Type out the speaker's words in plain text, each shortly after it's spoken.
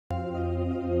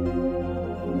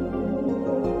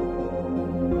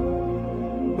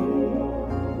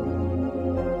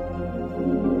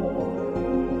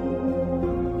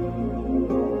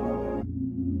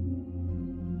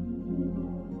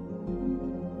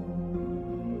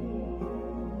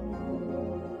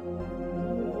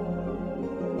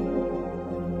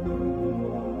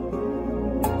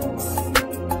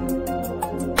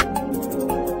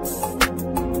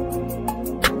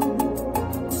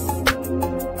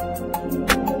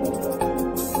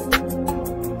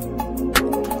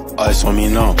Ice on me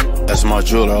now, that's my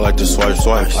jeweler, I like to swipe.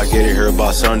 I get it here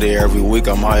by Sunday, every week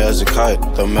I'm high as a kite.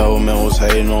 The mailman was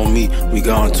hating on me, we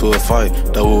got into a fight.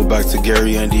 Double back to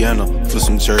Gary, Indiana, for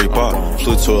some cherry pop.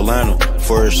 Flew to Atlanta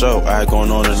for a show, I had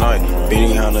going on tonight.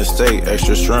 Beating on the steak,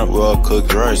 extra shrimp, well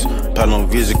cooked rice. Pat on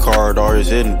Visa card, always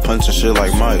hitting, punching shit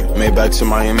like Mike. Made back to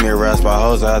Miami, harassed by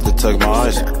hoes, I had to tuck my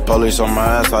eyes. Police on my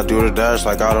ass, I do the dash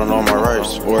like I don't know my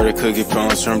rights. Order cookie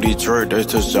pounds from Detroit, they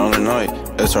touched down tonight.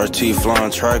 SRT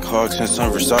flying track hawks and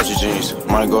some Versace jeans.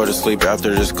 Might go to sleep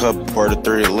after this cup, pour the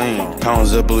 3 lean.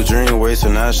 Pounds of blue dream,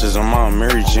 wasting ashes on my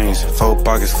Mary jeans. 4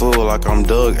 pockets full like I'm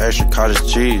Doug, extra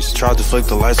cottage cheese. Tried to flick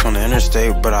the lights on the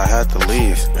interstate, but I had to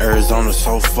leave. Arizona's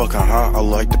so fucking hot, I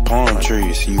like the palm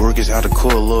trees. Yorkers had a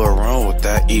cool little run with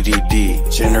that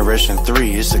EDD. Generation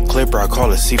 3, it's a clipper, I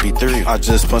call it CP3. I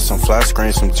just put some flat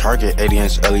screens, some Target,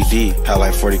 80-inch LED. Had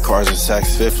like 40 cars in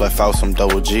Saks Fifth, left out some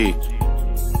double G.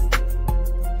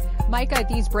 Micah,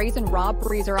 these brazen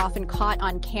robberies are often caught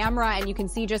on camera, and you can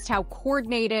see just how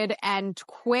coordinated and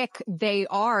quick they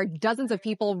are. Dozens of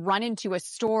people run into a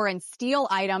store and steal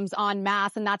items en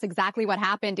masse, and that's exactly what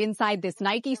happened inside this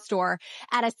Nike store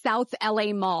at a South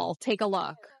LA mall. Take a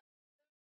look.